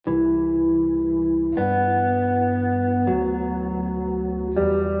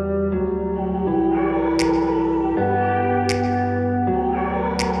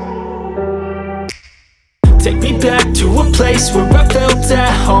a place where I felt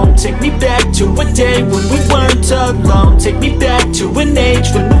at home. Take me back to a day when we weren't alone. Take me back to an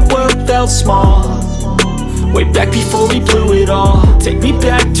age when the world felt small, way back before we blew it all. Take me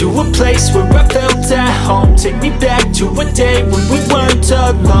back to a place where I felt at home. Take me back to a day when we weren't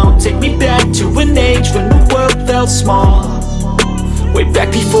alone. Take me back to an age when the world felt small, way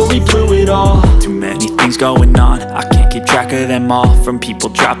back before we blew it all. Too many things going on, I can't keep track of them all. From people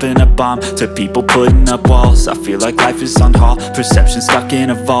dropping a bomb to people putting up walls. I feel like life is on hold, perception stuck in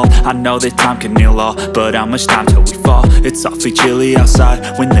a vault. I know that time can heal all, but how much time till we fall? It's awfully chilly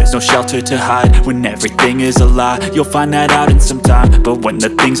outside when there's no shelter to hide. When everything is a lie, you'll find that out in some time. But when the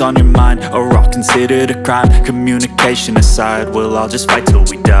things on your mind are all considered a crime, communication aside, we'll all just fight till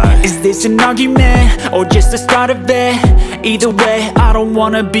we die. Is this an argument or just the start of it? Either way, I don't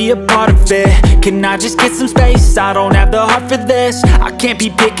wanna be a part of it. Can I just get some space? I don't have the heart for this. I can't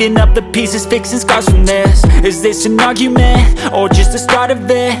be picking up the pieces, fixing scars from this. Is this an argument or just the start of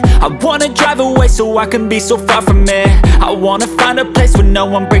it? I wanna drive away so I can be so far from it. I wanna find a place where no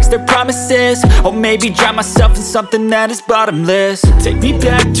one breaks their promises, or maybe drown myself in something that is bottomless. Take me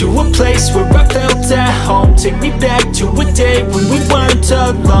back to a place where I felt at home. Take me back to a day when we weren't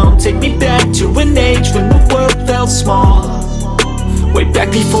alone. Take me back to an age when the world felt small, way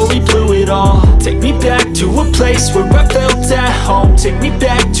back before we blew it all. Take me back to a place where I felt at home. Take me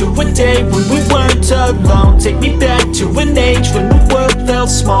back to a day when we weren't alone. Take me back to an age when the world felt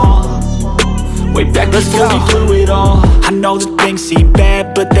small, way back before we blew it all. I know that things seem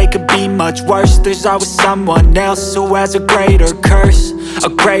bad, but they could be much worse. There's always someone else who has a greater curse, a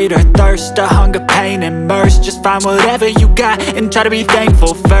greater thirst, a hunger, pain, and mercy. Just find whatever you got and try to be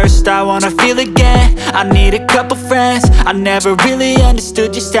thankful first. I wanna feel again, I need a couple friends. I never really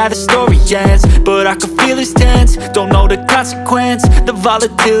understood just how the story ends, but I can feel it's tense, don't know the consequence. The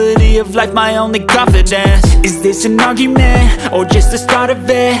volatility of life, my only confidence. Is this an argument or just the start of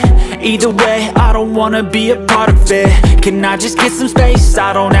it? Either way, I don't wanna be a part of it. Can I just get some space?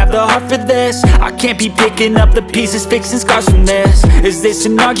 I don't have the heart for this. I can't be picking up the pieces, fixing scars from this. Is this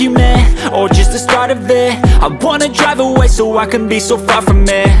an argument or just the start of it? I wanna drive away so I can be so far from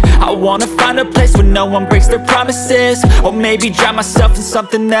it. I wanna find a place where no one breaks their promises, or maybe drown myself in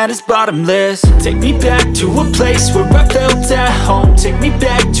something that is bottomless. Take me back to a place where I felt at home. Take me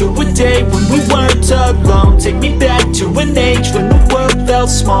back to a day when we weren't alone. Take me back to an age when the world felt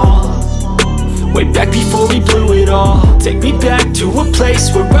small, way back before we blew it all. Take me back to a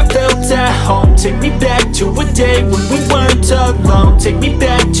place where I felt at home. Take me back to a day when we weren't alone. Take me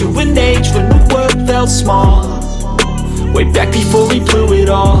back to an age when the world felt small, way back before we blew it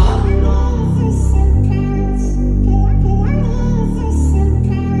all.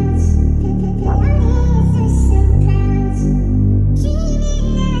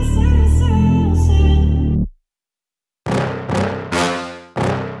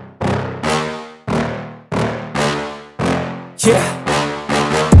 Yeah.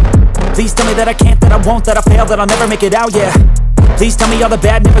 Please tell me that I can't, that I won't, that I fail, that I'll never make it out, yeah. Please tell me all the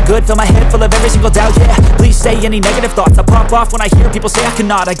bad, never good, fill my head full of every single doubt, yeah. Please say any negative thoughts, I pop off when I hear people say I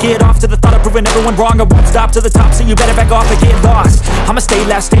cannot. I get off to the thought of proving everyone wrong. I won't stop to the top, so you better back off and get lost. I'ma stay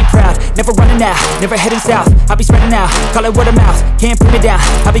loud, stay proud, never running out, never heading south. I'll be spreading out, call it word of mouth, can't put me down,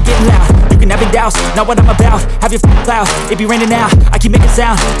 I'll be getting loud. You can have your doubts, not what I'm about, have your cloud, it be raining now. I keep making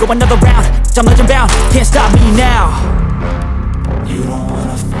sound, go another round, I'm legend bound, can't stop me now. You don't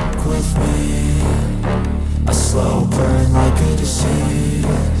wanna fuck with me, a slow burn like a disease.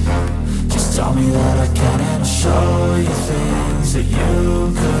 Just tell me that I can and I'll show you things that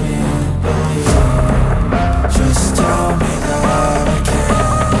you couldn't believe. Just tell me that I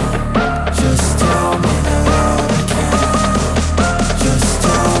can. Just tell me that I can. Just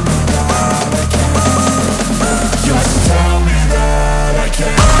tell me that I can. Just tell me that I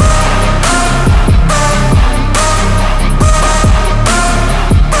can.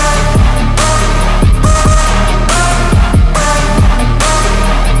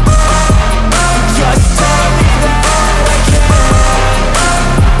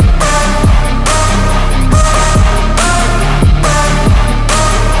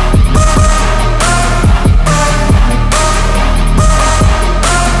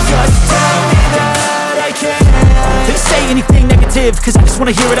 Cause I just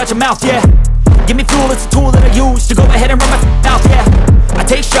wanna hear it out your mouth, yeah. Give me fuel, it's a tool that I use to go ahead and run my mouth, yeah. I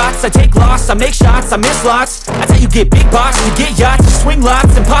take shots, I take loss, I make shots, I miss lots. That's how you get big box, you get yachts, you swing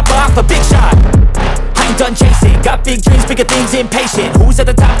lots and pop off a big shot. I ain't done chasing, got big dreams, bigger things, impatient. Who's at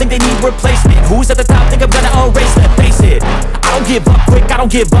the top think they need replacement? Who's at the top think I'm gonna erase them? Face it, I don't give up quick, I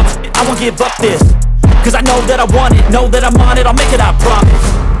don't give up shit, I won't give up this. Cause I know that I want it, know that I'm on it, I'll make it, I promise.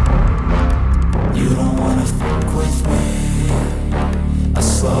 You don't wanna fuck with me,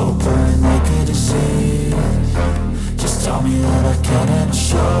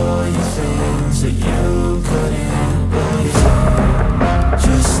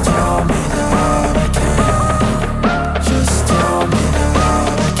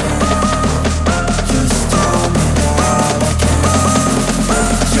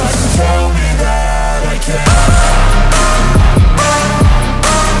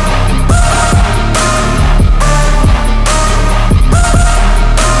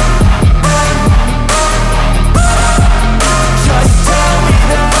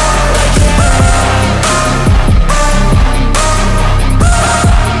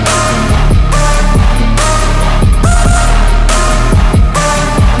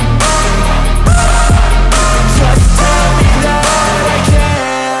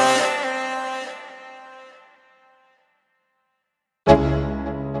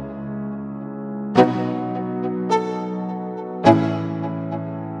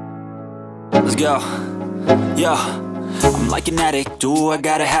 Let's go. Yo, I'm like an addict, do I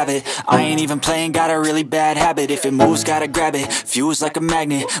gotta have it. I ain't even playing, got a really bad habit. If it moves, gotta grab it, fuse like a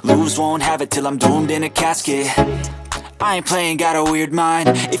magnet. Lose, won't have it till I'm doomed in a casket. I ain't playing, got a weird mind.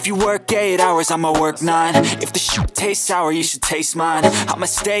 If you work 8 hours, I'ma work 9. If the shit tastes sour, you should taste mine. I'ma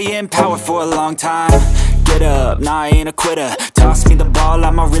stay in power for a long time. Get up, nah, I ain't a quitter. Toss me the ball,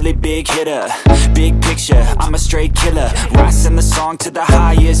 I'm a really big hitter. Big picture, I'm a straight killer. Rising the song to the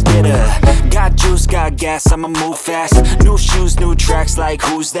highest bidder. Got juice, got gas, I'ma move fast. New shoes, new tracks, like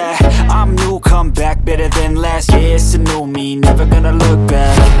who's that? I'm new, come back, better than last. Yeah, it's a new me, never gonna look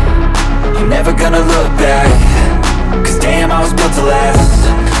back. I'm never gonna look back. Cause damn, I was built to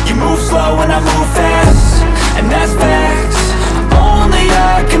last. You move slow and I move fast, and that's facts. Only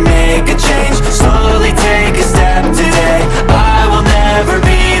I can make a change. Slowly take a step today. I will never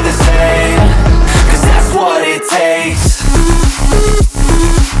be the same. Cause that's what it takes.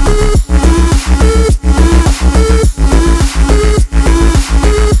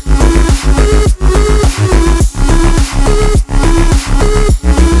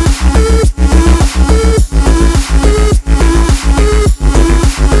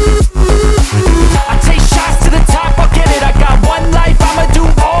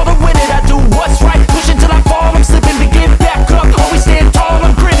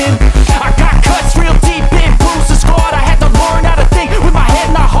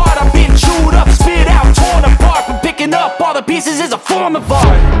 Pieces is a form of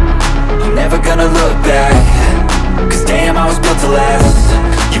art. I'm never gonna look back. Cause damn, I was built to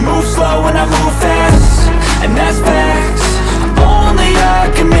last. You move slow and I move fast, and that's facts. Only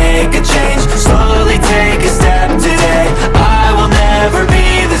I can make a change. Slowly take a step today. I will never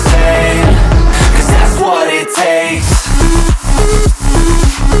be the same. Cause that's what it takes.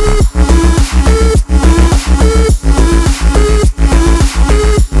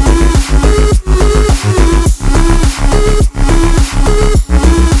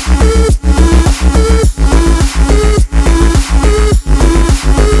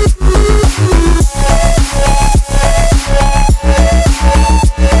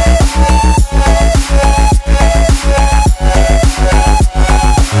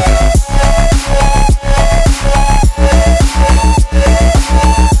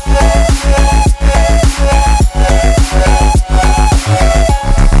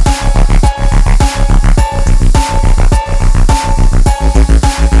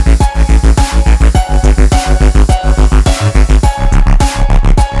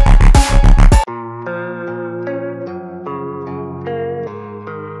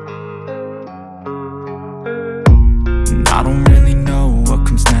 I don't really know what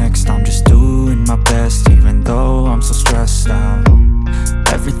comes next. I'm just doing my best, even though I'm so stressed out.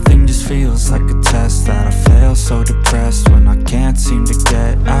 Everything just feels like a test that I fail, so depressed when I can't seem to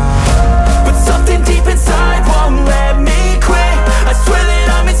get out. But something deep inside won't let me quit. I swear that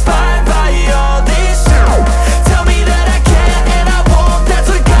I'm inspired by all this shit. Tell me that I can and I won't. That's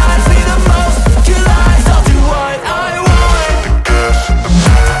what guides me the most. Your lies, I'll do what I want.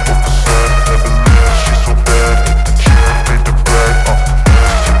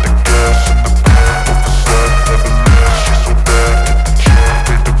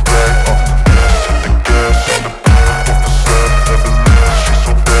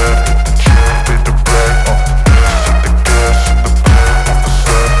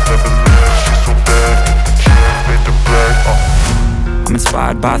 I'm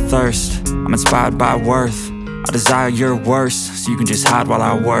inspired by thirst, I'm inspired by worth. I desire your worst, so you can just hide while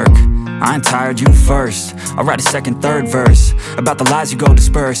I work. I ain't tired, you first. I'll write a second, third verse about the lies you go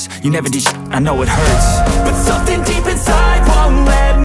disperse. You never did shit, I know it hurts. But something deep inside won't let me